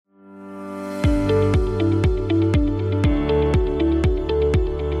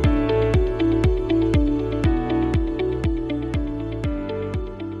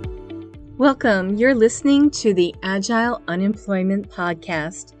Welcome. You're listening to the Agile Unemployment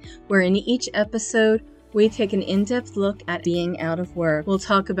Podcast, where in each episode, we take an in-depth look at being out of work. We'll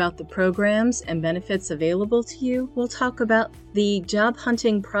talk about the programs and benefits available to you. We'll talk about the job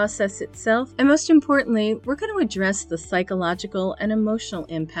hunting process itself. And most importantly, we're going to address the psychological and emotional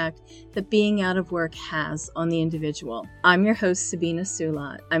impact that being out of work has on the individual. I'm your host, Sabina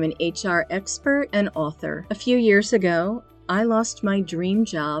Sulat. I'm an HR expert and author. A few years ago, I lost my dream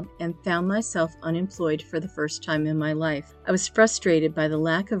job and found myself unemployed for the first time in my life. I was frustrated by the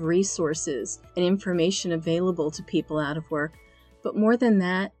lack of resources and information available to people out of work, but more than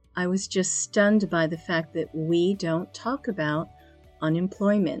that, I was just stunned by the fact that we don't talk about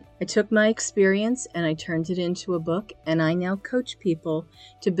unemployment. I took my experience and I turned it into a book, and I now coach people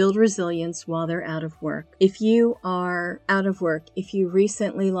to build resilience while they're out of work. If you are out of work, if you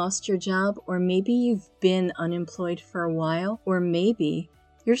recently lost your job, or maybe you've been unemployed for a while, or maybe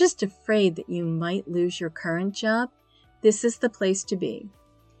you're just afraid that you might lose your current job, this is the place to be.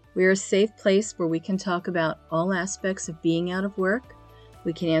 We're a safe place where we can talk about all aspects of being out of work.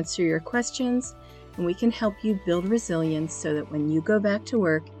 We can answer your questions, and we can help you build resilience so that when you go back to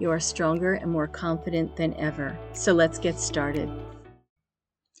work, you are stronger and more confident than ever. So let's get started.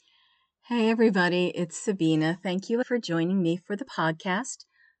 Hey everybody, it's Sabina. Thank you for joining me for the podcast.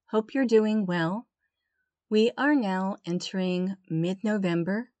 Hope you're doing well. We are now entering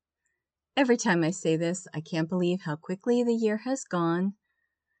mid-November. Every time I say this, I can't believe how quickly the year has gone.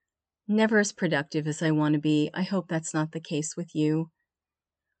 Never as productive as I want to be. I hope that's not the case with you.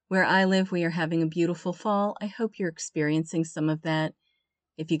 Where I live, we are having a beautiful fall. I hope you're experiencing some of that.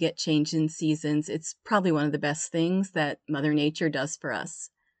 If you get change in seasons, it's probably one of the best things that Mother Nature does for us.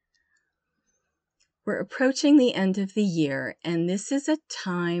 We're approaching the end of the year, and this is a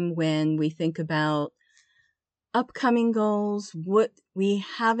time when we think about upcoming goals, what we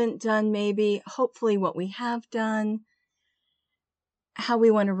haven't done maybe, hopefully what we have done, how we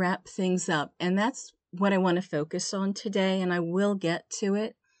want to wrap things up. And that's what I want to focus on today, and I will get to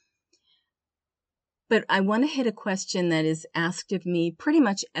it. But I want to hit a question that is asked of me pretty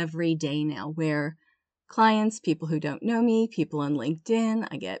much every day now, where clients, people who don't know me, people on LinkedIn,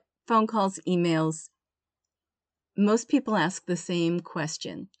 I get phone calls, emails. Most people ask the same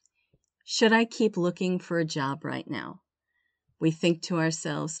question. Should I keep looking for a job right now? We think to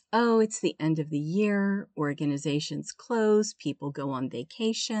ourselves, oh, it's the end of the year, organizations close, people go on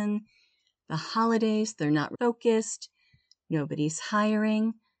vacation, the holidays, they're not focused, nobody's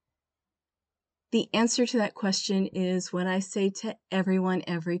hiring. The answer to that question is what I say to everyone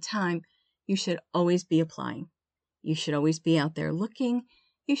every time. You should always be applying. You should always be out there looking.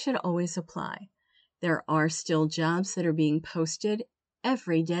 You should always apply. There are still jobs that are being posted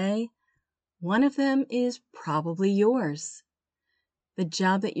every day. One of them is probably yours. The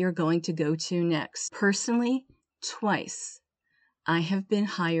job that you're going to go to next. Personally, twice, I have been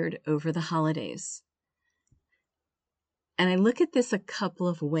hired over the holidays. And I look at this a couple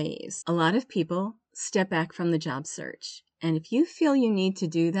of ways. A lot of people step back from the job search. And if you feel you need to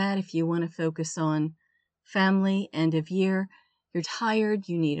do that, if you want to focus on family, end of year, you're tired,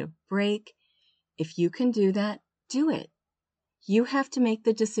 you need a break, if you can do that, do it. You have to make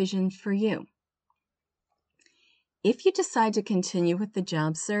the decision for you. If you decide to continue with the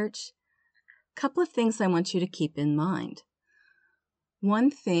job search, a couple of things I want you to keep in mind.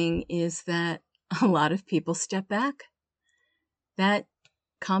 One thing is that a lot of people step back. That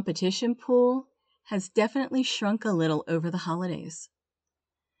competition pool has definitely shrunk a little over the holidays.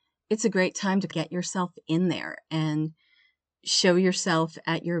 It's a great time to get yourself in there and show yourself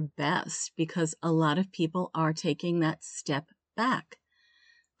at your best because a lot of people are taking that step back.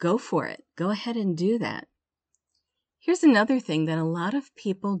 Go for it. Go ahead and do that. Here's another thing that a lot of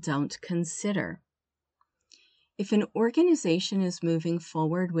people don't consider. If an organization is moving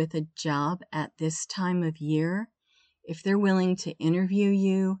forward with a job at this time of year, if they're willing to interview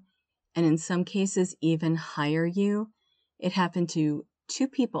you, and in some cases even hire you, it happened to 2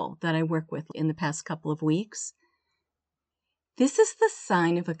 people that I work with in the past couple of weeks. This is the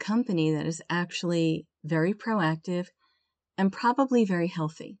sign of a company that is actually very proactive and probably very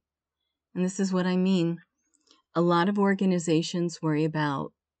healthy. And this is what I mean. A lot of organizations worry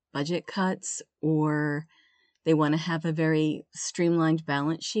about budget cuts, or they want to have a very streamlined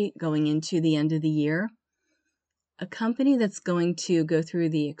balance sheet going into the end of the year. A company that's going to go through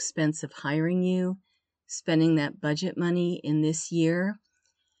the expense of hiring you, spending that budget money in this year,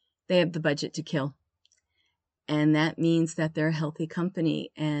 they have the budget to kill. And that means that they're a healthy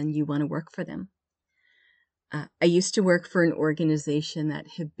company and you want to work for them. I used to work for an organization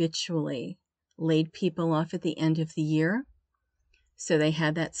that habitually laid people off at the end of the year. So they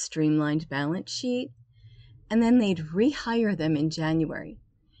had that streamlined balance sheet, and then they'd rehire them in January.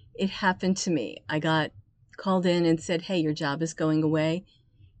 It happened to me. I got called in and said, hey, your job is going away.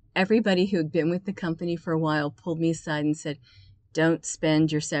 Everybody who had been with the company for a while pulled me aside and said, don't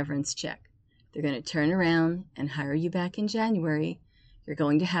spend your severance check. They're going to turn around and hire you back in January. You're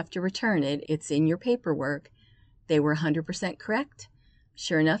going to have to return it. It's in your paperwork. They were 100% correct.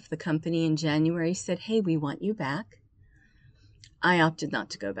 Sure enough, the company in January said, hey, we want you back. I opted not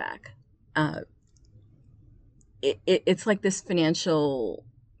to go back. It's like this financial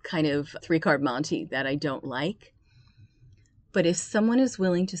kind of three-card Monty that I don't like. But if someone is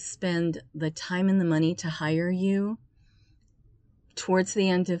willing to spend the time and the money to hire you towards the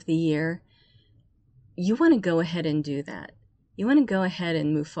end of the year, you want to go ahead and do that. You want to go ahead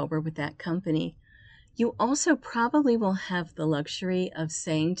and move forward with that company. You also probably will have the luxury of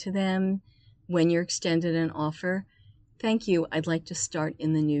saying to them when you're extended an offer, thank you, I'd like to start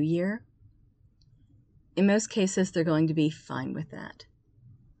in the new year. In most cases, they're going to be fine with that.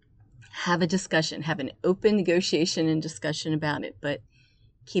 Have a discussion, have an open negotiation and discussion about it, but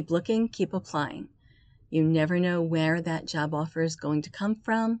keep looking, keep applying. You never know where that job offer is going to come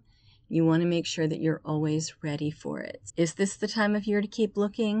from. You want to make sure that you're always ready for it. Is this the time of year to keep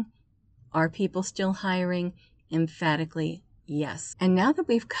looking? Are people still hiring? Emphatically, yes. And now that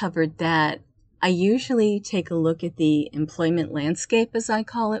we've covered that, I usually take a look at the employment landscape, as I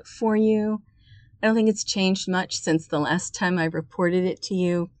call it, for you. I don't think it's changed much since the last time I reported it to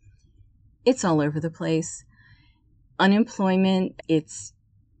you. It's all over the place. Unemployment, it's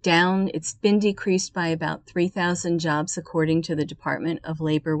down. It's been decreased by about 3,000 jobs according to the Department of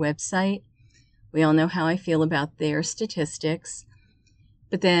Labor website. We all know how I feel about their statistics.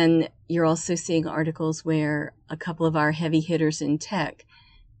 But then you're also seeing articles where a couple of our heavy hitters in tech,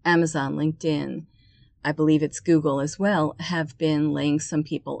 Amazon, LinkedIn, I believe it's Google as well, have been laying some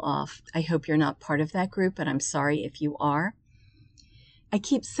people off. I hope you're not part of that group, but I'm sorry if you are. I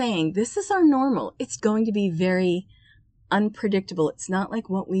keep saying this is our normal. It's going to be very unpredictable. It's not like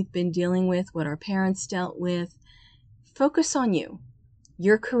what we've been dealing with, what our parents dealt with. Focus on you,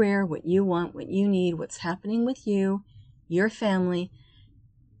 your career, what you want, what you need, what's happening with you, your family,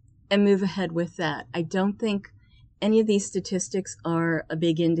 and move ahead with that. I don't think any of these statistics are a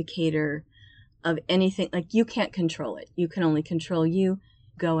big indicator of anything. Like, you can't control it. You can only control you.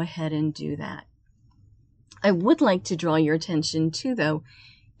 Go ahead and do that. I would like to draw your attention to, though,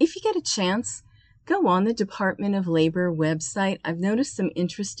 if you get a chance, go on the Department of Labor website. I've noticed some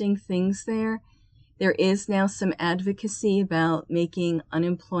interesting things there. There is now some advocacy about making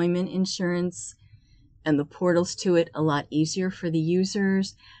unemployment insurance and the portals to it a lot easier for the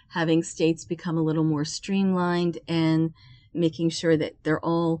users, having states become a little more streamlined, and making sure that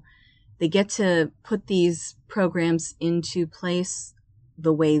they get to put these programs into place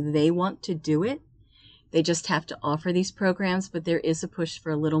the way they want to do it. They just have to offer these programs, but there is a push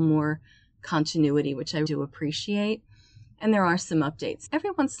for a little more continuity, which I do appreciate. And there are some updates. Every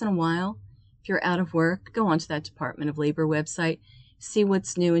once in a while, if you're out of work, go onto that Department of Labor website, see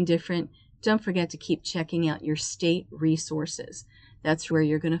what's new and different. Don't forget to keep checking out your state resources. That's where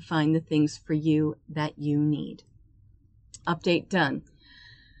you're going to find the things for you that you need. Update done.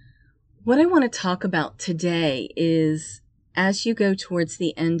 What I want to talk about today is, as you go towards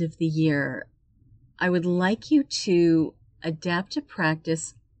the end of the year, I would like you to adapt a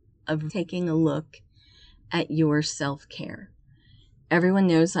practice of taking a look at your self-care. Everyone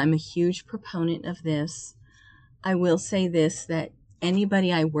knows I'm a huge proponent of this. I will say this, that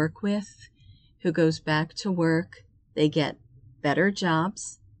anybody I work with who goes back to work, they get better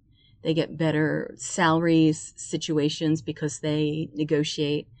jobs, they get better salaries, situations, because they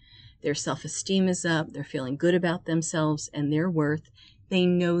negotiate. Their self-esteem is up, they're feeling good about themselves and their worth. They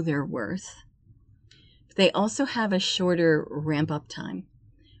know their worth. They also have a shorter ramp-up time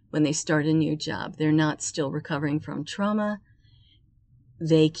when they start a new job. They're not still recovering from trauma.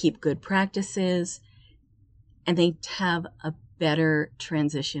 They keep good practices, and they have a better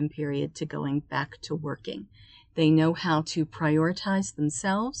transition period to going back to working. They know how to prioritize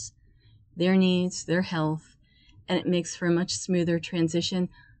themselves, their needs, their health, and it makes for a much smoother transition.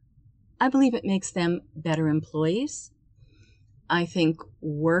 I believe it makes them better employees. I think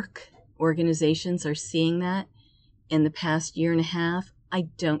work organizations are seeing that in the past year and a half. I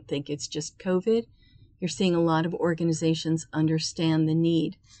don't think it's just COVID. You're seeing a lot of organizations understand the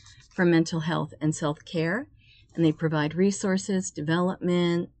need for mental health and self-care, and they provide resources,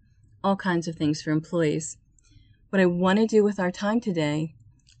 development, all kinds of things for employees. What I want to do with our time today,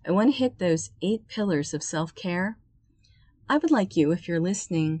 I want to hit those 8 pillars of self-care. I would like you, if you're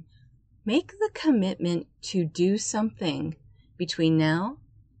listening, make the commitment to do something between now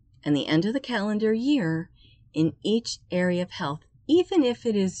and the end of the calendar year in each area of health, even if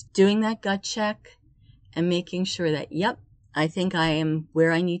it is doing that gut check and making sure that, yep, I think I am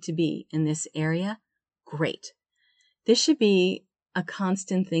where I need to be in this area. Great. This should be a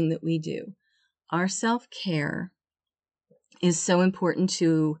constant thing that we do. Our self-care is so important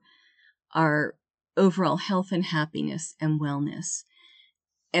to our overall health and happiness and wellness.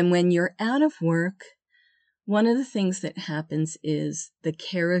 And when you're out of work, one of the things that happens is the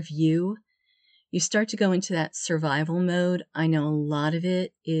care of you. You start to go into that survival mode. I know a lot of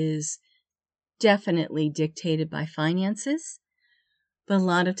it is definitely dictated by finances, but a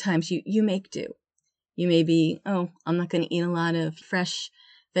lot of times you make do. You may be, I'm not going to eat a lot of fresh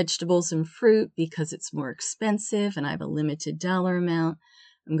vegetables and fruit because it's more expensive and I have a limited dollar amount.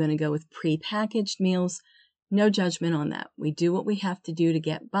 I'm going to go with prepackaged meals. No judgment on that. We do what we have to do to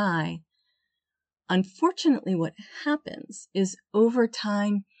get by. Unfortunately, what happens is over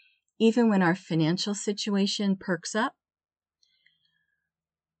time, even when our financial situation perks up,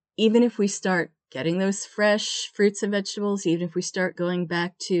 even if we start getting those fresh fruits and vegetables, even if we start going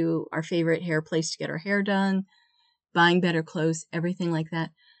back to our favorite hair place to get our hair done, buying better clothes, everything like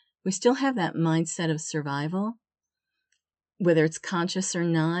that, we still have that mindset of survival, whether it's conscious or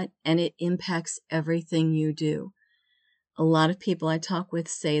not, and it impacts everything you do. A lot of people I talk with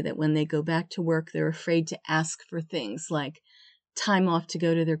say that when they go back to work, they're afraid to ask for things like time off to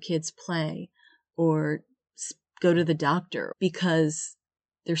go to their kids' play or go to the doctor because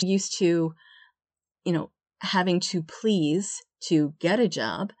they're used to, having to please to get a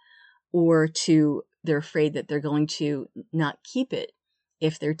job, or they're afraid that they're going to not keep it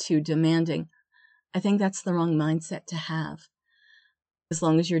if they're too demanding. I think that's the wrong mindset to have. As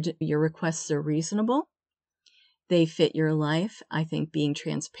long as your requests are reasonable, they fit your life. I think being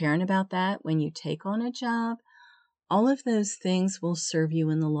transparent about that when you take on a job, all of those things will serve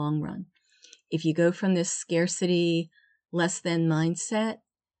you in the long run. If you go from this scarcity, less than mindset,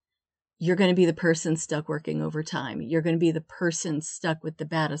 you're going to be the person stuck working overtime. You're going to be the person stuck with the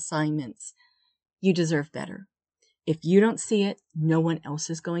bad assignments. You deserve better. If you don't see it, no one else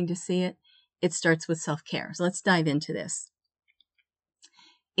is going to see it. It starts with self-care. So let's dive into this.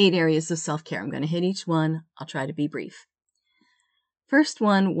 8 areas of self-care. I'm going to hit each one. I'll try to be brief. First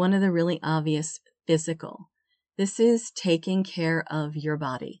one of the really obvious, physical. This is taking care of your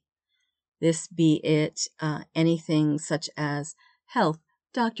body. This be it anything such as health,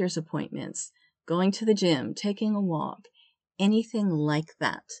 doctor's appointments, going to the gym, taking a walk, anything like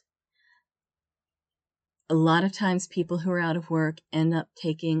that. A lot of times people who are out of work end up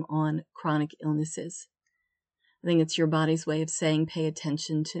taking on chronic illnesses. I think it's your body's way of saying, pay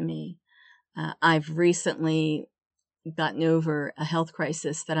attention to me. I've recently gotten over a health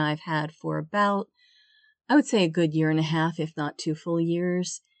crisis that I've had for about, I would say, a good year and a half, if not 2 full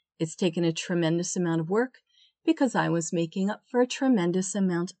years. It's taken a tremendous amount of work because I was making up for a tremendous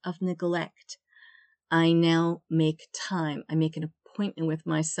amount of neglect. I now make time. I make an appointment with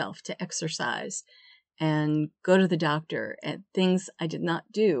myself to exercise and go to the doctor and things I did not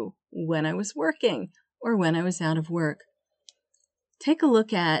do when I was working or when I was out of work. Take a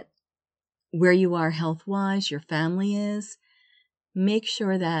look at where you are health-wise, your family is. Make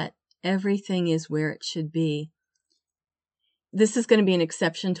sure that everything is where it should be. This is going to be an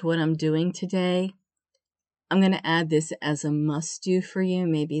exception to what I'm doing today. I'm going to add this as a must-do for you.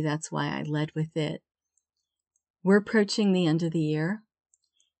 Maybe that's why I led with it. We're approaching the end of the year.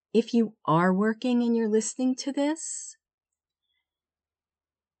 If you are working and you're listening to this,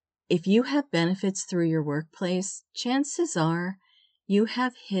 if you have benefits through your workplace, chances are you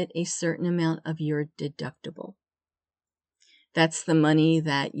have hit a certain amount of your deductible. That's the money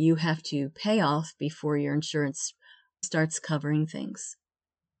that you have to pay off before your insurance starts covering things.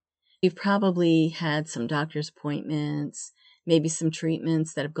 You've probably had some doctor's appointments, maybe some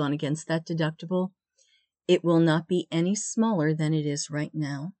treatments that have gone against that deductible. It will not be any smaller than it is right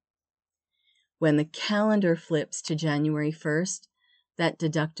now. When the calendar flips to January 1st, that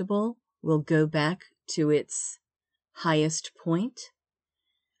deductible will go back to its highest point.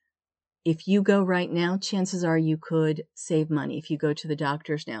 If you go right now, chances are you could save money. If you go to the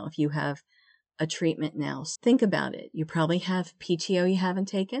doctors now, if you have a treatment now, think about it. You probably have PTO you haven't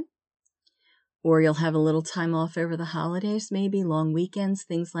taken, or you'll have a little time off over the holidays, maybe long weekends,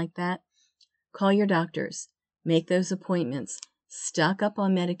 things like that. Call your doctors, make those appointments, stock up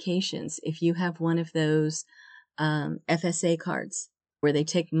on medications. If you have one of those FSA cards where they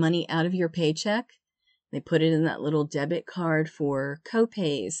take money out of your paycheck, They put it in that little debit card for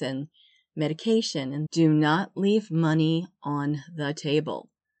copays and medication. And do not leave money on the table.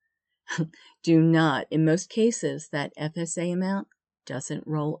 Do not. In most cases, that FSA amount doesn't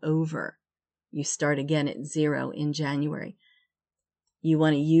roll over. You start again at 0 in January. You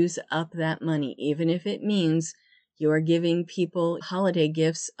want to use up that money, even if it means you're giving people holiday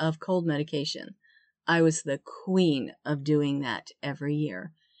gifts of cold medication. I was the queen of doing that every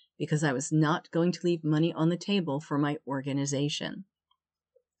year because I was not going to leave money on the table for my organization.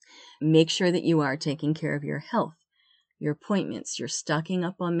 Make sure that you are taking care of your health, your appointments, you're stocking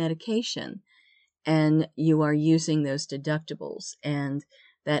up on medication, and you are using those deductibles and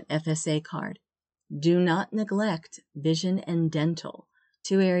that FSA card. Do not neglect vision and dental,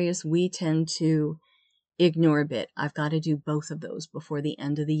 2 areas we tend to ignore a bit. I've got to do both of those before the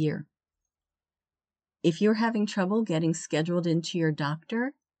end of the year. If you're having trouble getting scheduled into your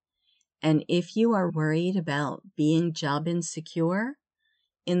doctor, and if you are worried about being job insecure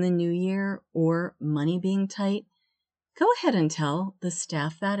in the new year or money being tight, go ahead and tell the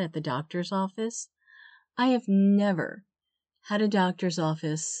staff that at the doctor's office. I have never had a doctor's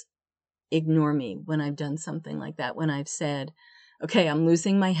office ignore me when I've done something like that, when I've said, okay, I'm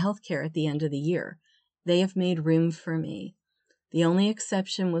losing my health care at the end of the year. They have made room for me. The only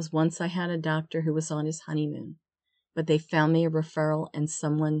exception was once I had a doctor who was on his honeymoon, but they found me a referral and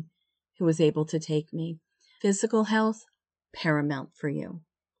someone who was able to take me. Physical health, paramount for you.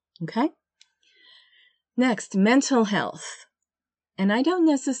 Okay? Next, mental health. And I don't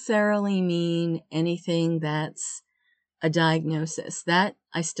necessarily mean anything that's a diagnosis. That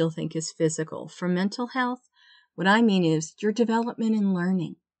I still think is physical. For mental health, what I mean is your development and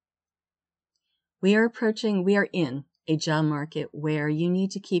learning. We are in a job market where you need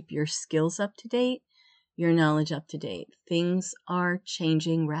to keep your skills up to date, your knowledge up to date. Things are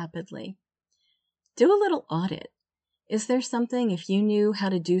changing rapidly. Do a little audit. Is there something, if you knew how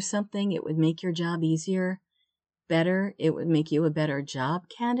to do something, it would make your job easier, better, it would make you a better job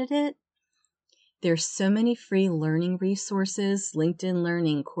candidate? There's so many free learning resources, LinkedIn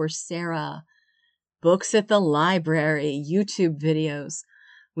Learning, Coursera, books at the library, YouTube videos.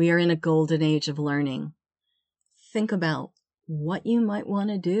 We are in a golden age of learning. Think about what you might want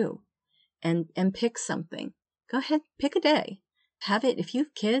to do and pick something. Go ahead, pick a day. Have it, if you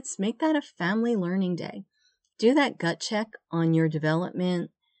have kids, make that a family learning day. Do that gut check on your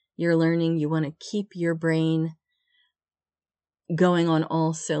development, your learning. You want to keep your brain going on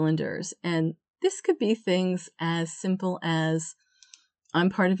all cylinders. And this could be things as simple as I'm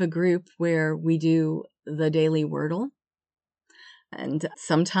part of a group where we do the daily Wordle. And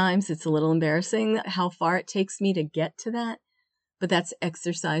sometimes it's a little embarrassing how far it takes me to get to that, but that's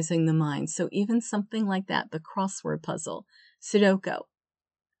exercising the mind. So even something like that, the crossword puzzle, Sudoku,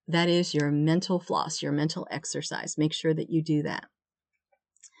 that is your mental floss, your mental exercise. Make sure that you do that.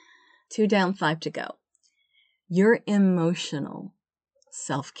 2 down, 5 to go. Your emotional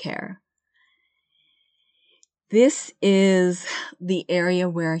self-care. This is the area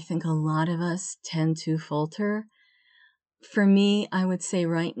where I think a lot of us tend to falter. For me, I would say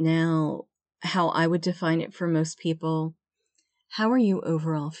right now, how I would define it for most people, how are you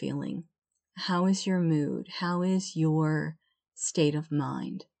overall feeling? How is your mood? How is your state of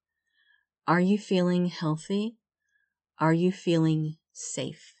mind? Are you feeling healthy? Are you feeling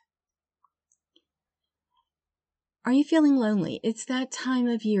safe? Are you feeling lonely? It's that time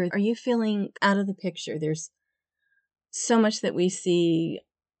of year. Are you feeling out of the picture? There's so much that we see,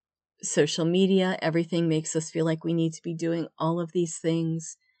 social media, everything makes us feel like we need to be doing all of these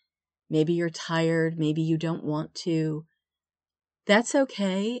things. Maybe you're tired. Maybe you don't want to. That's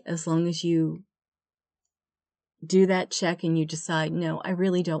okay as long as you do that check and you decide, no, I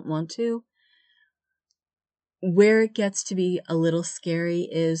really don't want to. Where it gets to be a little scary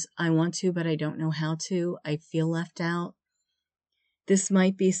is I want to, but I don't know how to. I feel left out. This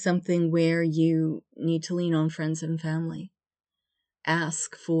might be something where you need to lean on friends and family.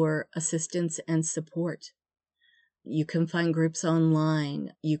 Ask for assistance and support. You can find groups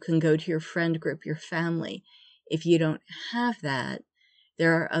online. You can go to your friend group, your family. If you don't have that,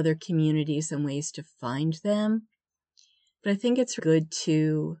 there are other communities and ways to find them. But I think it's good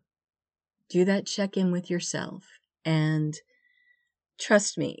to do that check-in with yourself. And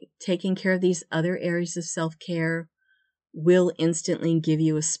trust me, taking care of these other areas of self-care will instantly give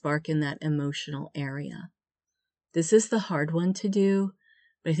you a spark in that emotional area. This is the hard one to do,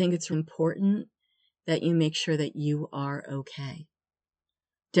 but I think it's important that you make sure that you are okay.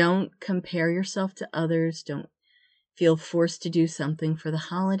 Don't compare yourself to others. Don't feel forced to do something for the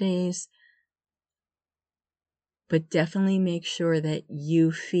holidays. But definitely make sure that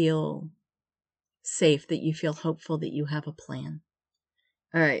you feel safe, that you feel hopeful, that you have a plan.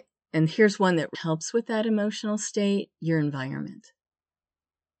 All right. And here's one that helps with that emotional state: your environment.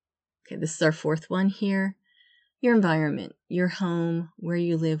 Okay, this is our fourth one here. Your environment, your home, where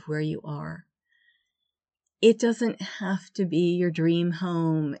you live, where you are. It doesn't have to be your dream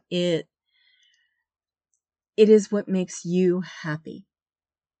home. It is what makes you happy.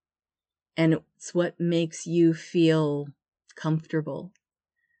 And it's what makes you feel comfortable.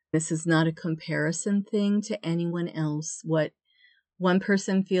 This is not a comparison thing to anyone else. What one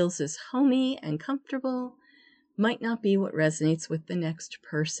person feels is homey and comfortable might not be what resonates with the next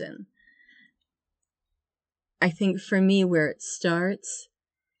person. I think for me, where it starts,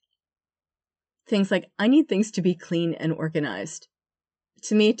 things like, I need things to be clean and organized.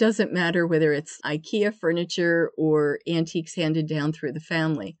 To me, it doesn't matter whether it's IKEA furniture or antiques handed down through the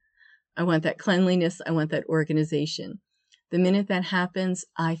family. I want that cleanliness. I want that organization. The minute that happens,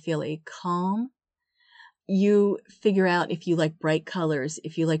 I feel a calm. You figure out if you like bright colors,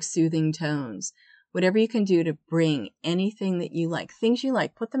 if you like soothing tones, whatever you can do to bring anything that you like, things you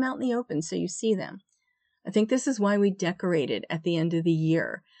like, put them out in the open so you see them. I think this is why we decorated at the end of the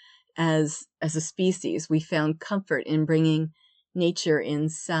year. As a species, we found comfort in bringing nature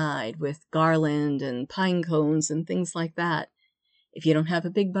inside with garland and pine cones and things like that. If you don't have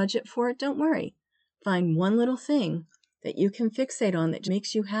a big budget for it, don't worry. Find one little thing that you can fixate on that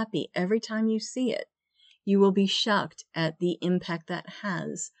makes you happy every time you see it. You will be shocked at the impact that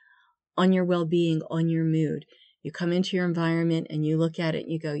has on your well-being, on your mood. You come into your environment and you look at it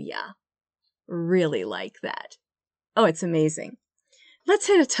and you go, yeah, really like that. Oh, it's amazing. Let's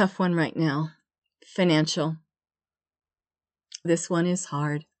hit a tough one right now. Financial. This one is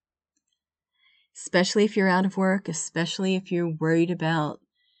hard. Especially if you're out of work, especially if you're worried about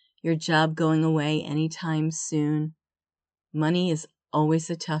your job going away anytime soon. Money is always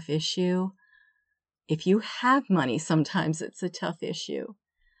a tough issue. If you have money, sometimes it's a tough issue.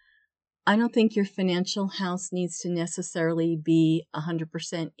 I don't think your financial house needs to necessarily be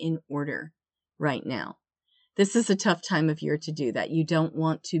 100% in order right now. This is a tough time of year to do that. You don't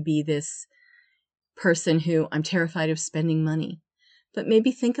want to be this person who, I'm terrified of spending money. But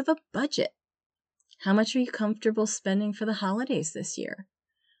maybe think of a budget. How much are you comfortable spending for the holidays this year?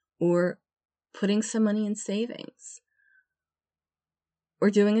 Or putting some money in savings? Or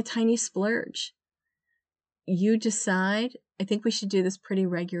doing a tiny splurge? You decide. I think we should do this pretty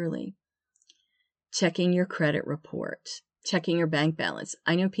regularly. Checking your credit report, checking your bank balance.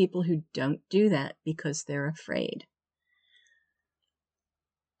 I know people who don't do that because they're afraid.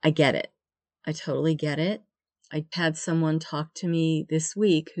 I get it. I totally get it. I had someone talk to me this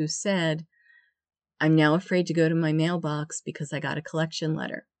week who said, I'm now afraid to go to my mailbox because I got a collection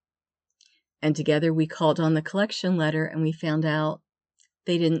letter. And together we called on the collection letter and we found out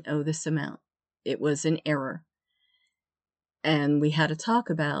they didn't owe this amount. It was an error. And we had a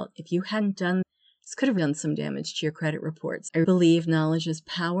talk about, if you hadn't done this, could have done some damage to your credit reports. I believe knowledge is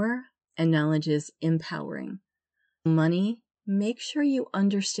power and knowledge is empowering. Money, make sure you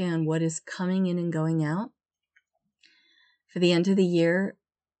understand what is coming in and going out. For the end of the year,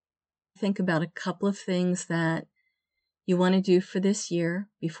 think about a couple of things that you want to do for this year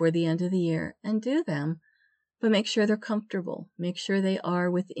before the end of the year and do them, but make sure they're comfortable. Make sure they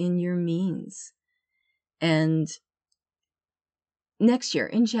are within your means. And next year,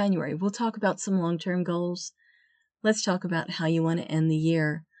 in January, we'll talk about some long-term goals. Let's talk about how you want to end the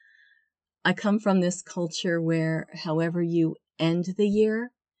year. I come from this culture where however you end the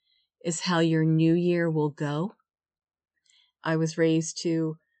year is how your new year will go. I was raised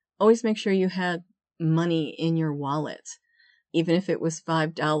to always make sure you had money in your wallet, even if it was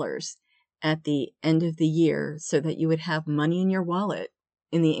 $5 at the end of the year, so that you would have money in your wallet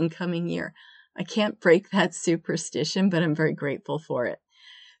in the incoming year. I can't break that superstition, but I'm very grateful for it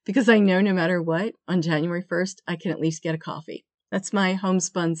because I know no matter what, on January 1st, I can at least get a coffee. That's my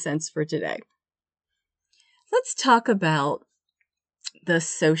homespun sense for today. Let's talk about the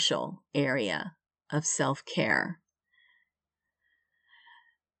social area of self-care.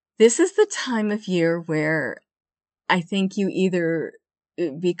 This is the time of year where I think you either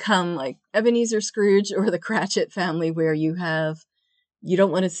become like Ebenezer Scrooge or the Cratchit family, where you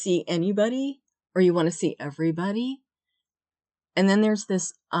don't want to see anybody or you want to see everybody. And then there's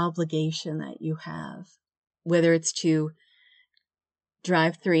this obligation that you have, whether it's to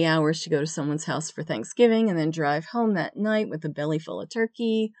drive 3 hours to go to someone's house for Thanksgiving and then drive home that night with a belly full of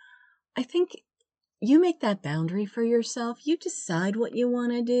turkey. I think you make that boundary for yourself. You decide what you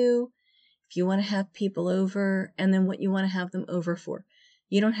want to do. If you want to have people over, and then what you want to have them over for.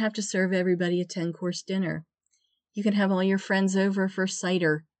 You don't have to serve everybody a 10-course dinner. You can have all your friends over for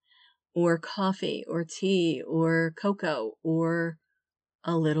cider or coffee or tea or cocoa or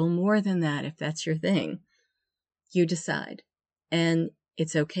a little more than that if that's your thing. You decide. And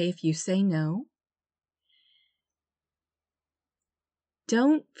it's okay if you say no.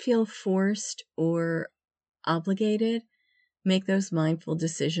 Don't feel forced or obligated. Make those mindful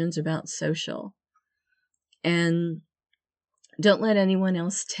decisions about social. And don't let anyone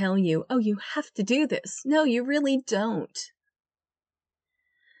else tell you, oh, you have to do this. No, you really don't.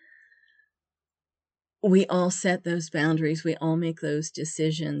 We all set those boundaries. We all make those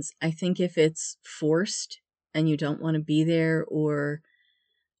decisions. I think if it's forced and you don't want to be there, or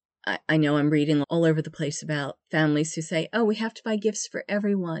I know I'm reading all over the place about families who say, oh, we have to buy gifts for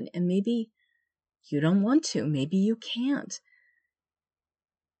everyone. And maybe you don't want to. Maybe you can't.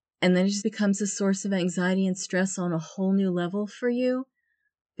 And then it just becomes a source of anxiety and stress on a whole new level for you.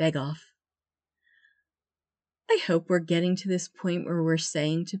 Beg off. I hope we're getting to this point where we're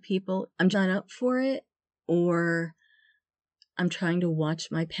saying to people, I'm not up for it, or I'm trying to watch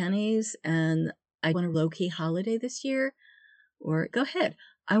my pennies and I want a low-key holiday this year, or go ahead.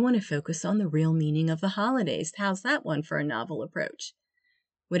 I want to focus on the real meaning of the holidays. How's that one for a novel approach?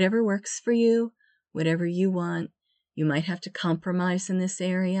 Whatever works for you, whatever you want. You might have to compromise in this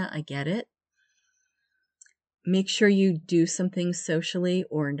area. I get it. Make sure you do something socially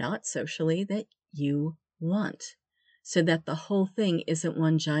or not socially that you want, so that the whole thing isn't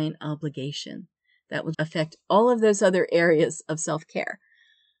one giant obligation that will affect all of those other areas of self-care.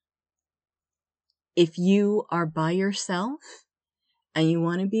 If you are by yourself and you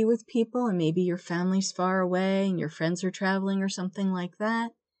want to be with people, and maybe your family's far away and your friends are traveling or something like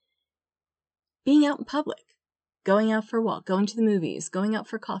that, being out in public, going out for a walk, going to the movies, going out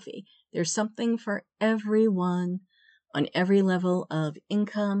for coffee, there's something for everyone on every level of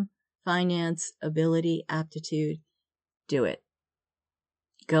income, finance, ability, aptitude. Do it.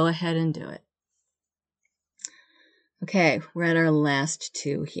 Go ahead and do it. Okay, we're at our last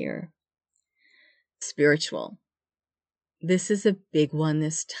two here. Spiritual. This is a big one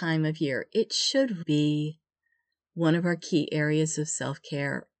this time of year. It should be one of our key areas of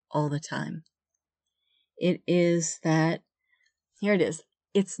self-care all the time. It is that, here it is,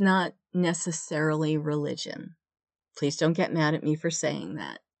 it's not necessarily religion. Please don't get mad at me for saying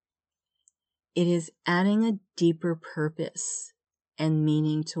that. It is adding a deeper purpose and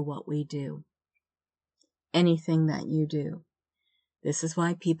meaning to what we do. Anything that you do. This is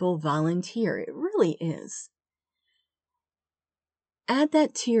why people volunteer. It really is. Add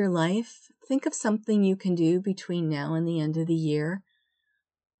that to your life. Think of something you can do between now and the end of the year.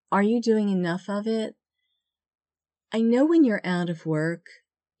 Are you doing enough of it? I know when you're out of work,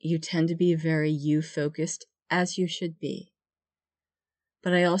 you tend to be very you-focused, as you should be.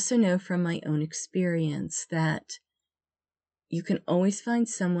 But I also know from my own experience that you can always find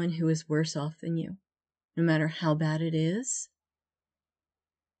someone who is worse off than you, no matter how bad it is.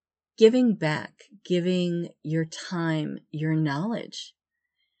 Giving back, giving your time, your knowledge,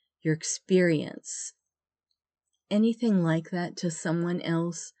 your experience, anything like that to someone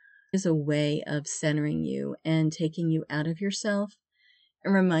else is a way of centering you and taking you out of yourself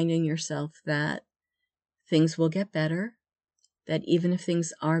and reminding yourself that things will get better, that even if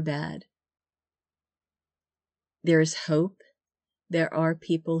things are bad, there is hope. There are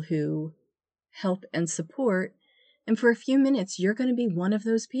people who help and support, and for a few minutes, you're going to be one of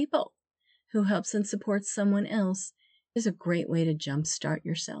those people who helps and supports someone else. Is a great way to jumpstart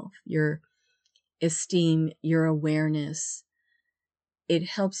yourself, your esteem, your awareness. It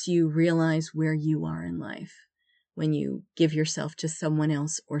helps you realize where you are in life when you give yourself to someone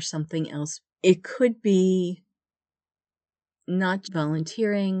else or something else. It could be not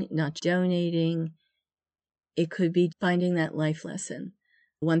volunteering, not donating. It could be finding that life lesson.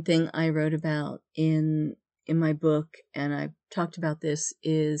 One thing I wrote about in my book, and I've talked about this,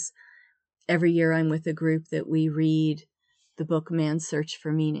 is every year I'm with a group that we read the book Man's Search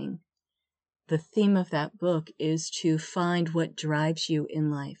for Meaning. The theme of that book is to find what drives you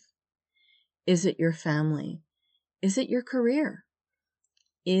in life. Is it your family? Is it your career?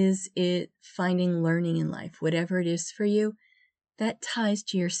 Is it finding learning in life? Whatever it is for you, that ties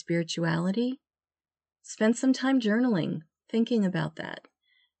to your spirituality. Spend some time journaling, thinking about that.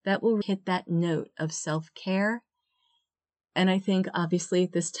 That will hit that note of self-care. And I think obviously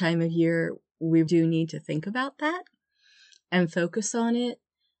at this time of year, we do need to think about that and focus on it.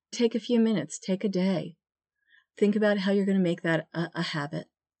 Take a few minutes, take a day. Think about how you're going to make that a habit.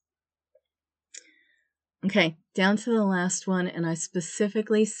 Okay, down to the last one, and I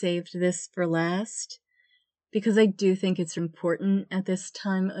specifically saved this for last because I do think it's important at this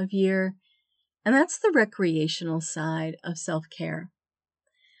time of year, and that's the recreational side of self-care.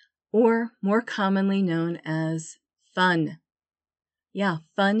 or more commonly known as fun. Yeah,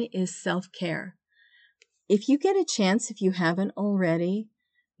 fun is self-care. If you get a chance, if you haven't already,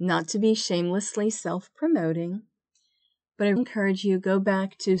 not to be shamelessly self-promoting, but I encourage you, go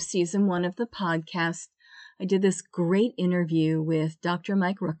back to season 1 of the podcast. I did this great interview with Dr.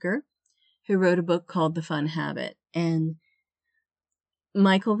 Mike Rooker, who wrote a book called The Fun Habit. And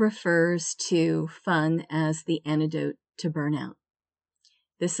Michael refers to fun as the antidote to burnout.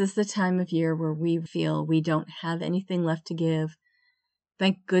 This is the time of year where we feel we don't have anything left to give.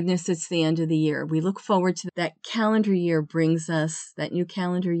 Thank goodness it's the end of the year. We look forward to that calendar year that new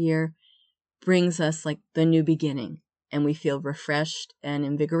calendar year brings us like the new beginning, and we feel refreshed and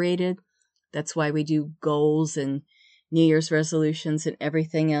invigorated. That's why we do goals and New Year's resolutions and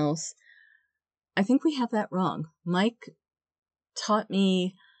everything else. I think we have that wrong. Mike taught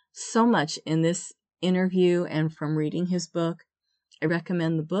me so much in this interview and from reading his book. I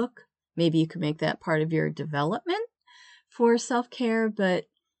recommend the book. Maybe you could make that part of your development for self-care, but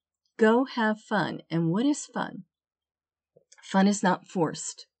go have fun. And what is fun? Fun is not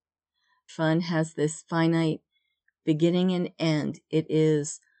forced. Fun has this finite beginning and end. It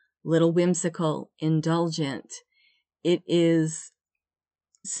is little whimsical, indulgent. It is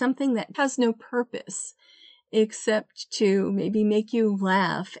something that has no purpose except to maybe make you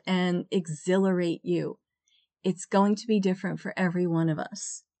laugh and exhilarate you. It's going to be different for every one of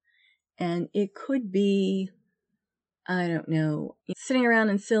us. And it could be, I don't know, sitting around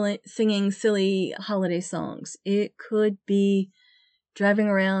and singing silly holiday songs. It could be driving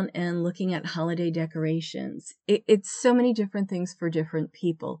around and looking at holiday decorations. It's so many different things for different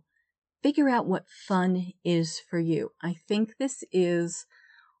people. Figure out what fun is for you. I think this is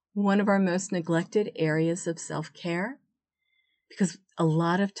one of our most neglected areas of self-care, because a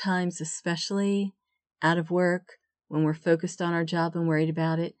lot of times, especially out of work, when we're focused on our job and worried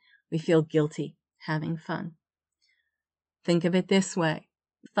about it, we feel guilty having fun. Think of it this way.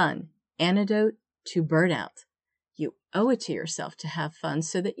 Fun, antidote to burnout. You owe it to yourself to have fun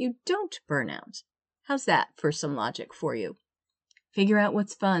so that you don't burn out. How's that for some logic for you? Figure out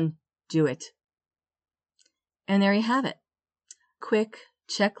what's fun. Do it. And there you have it. Quick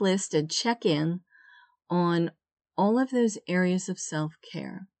checklist and check-in on all of those areas of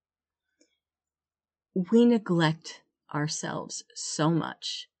self-care. We neglect ourselves so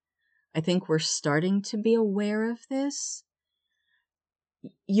much. I think we're starting to be aware of this.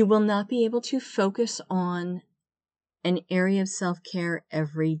 You will not be able to focus on an area of self-care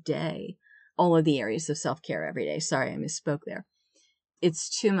every day. All of the areas of self-care every day. Sorry, I misspoke there. It's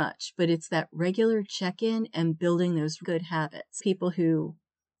too much, but it's that regular check-in and building those good habits. People who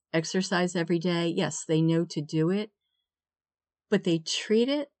exercise every day, yes, they know to do it, but they treat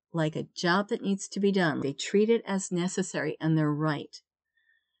it like a job that needs to be done. They treat it as necessary, and they're right.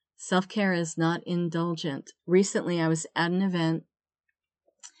 Self-care is not indulgent. Recently, I was at an event,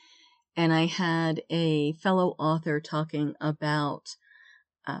 and I had a fellow author talking about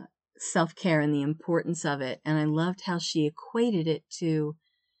self-care and the importance of it, and I loved how she equated it to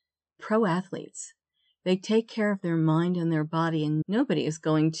pro athletes. They take care of their mind and their body, and nobody is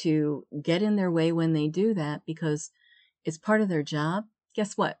going to get in their way when they do that because it's part of their job.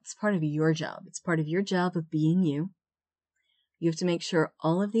 Guess what? It's part of your job. It's part of your job of being you. You have to make sure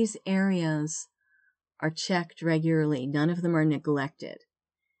all of these areas are checked regularly. None of them are neglected.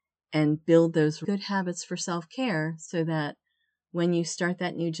 And build those good habits for self-care so that when you start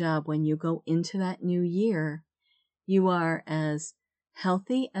that new job, when you go into that new year, you are as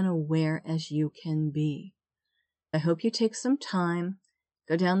healthy and aware as you can be. I hope you take some time,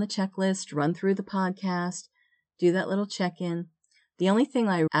 go down the checklist, run through the podcast, do that little check-in. The only thing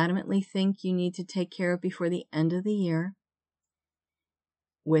I adamantly think you need to take care of before the end of the year,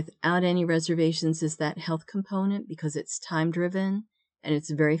 without any reservations, is that health component, because it's time-driven and it's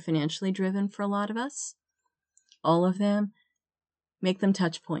very financially driven for a lot of us. All of them, make them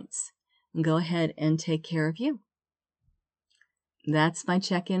touch points and go ahead and take care of you. That's my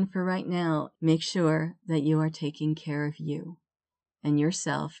check-in for right now. Make sure that you are taking care of you and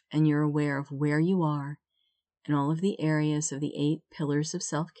yourself, and you're aware of where you are in all of the areas of the 8 pillars of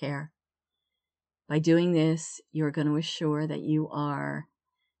self-care. By doing this, you're going to assure that you are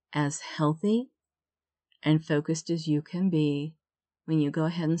as healthy and focused as you can be when you go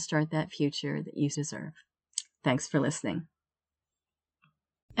ahead and start that future that you deserve. Thanks for listening.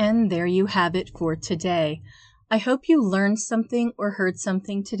 And there you have it for today. I hope you learned something or heard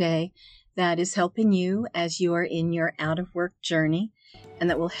something today that is helping you as you are in your out-of-work journey, and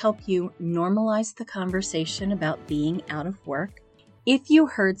that will help you normalize the conversation about being out of work. If you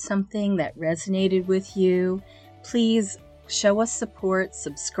heard something that resonated with you, please show us support,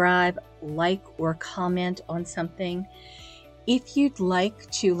 subscribe, like, or comment on something. If you'd like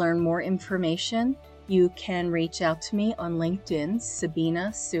to learn more information, you can reach out to me on LinkedIn,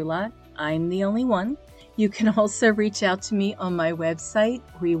 Sabina Sulat. I'm the only one. You can also reach out to me on my website,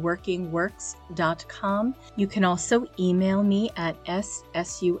 reworkingworks.com. You can also email me at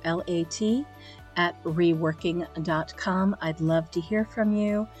ssulat@reworking.com. I'd love to hear from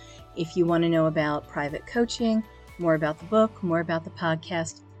you. If you want to know about private coaching, more about the book, more about the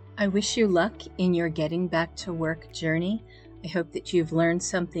podcast, I wish you luck in your getting back to work journey. I hope that you've learned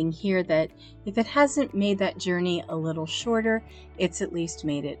something here that, if it hasn't made that journey a little shorter, it's at least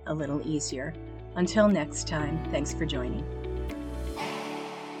made it a little easier. Until next time, thanks for joining.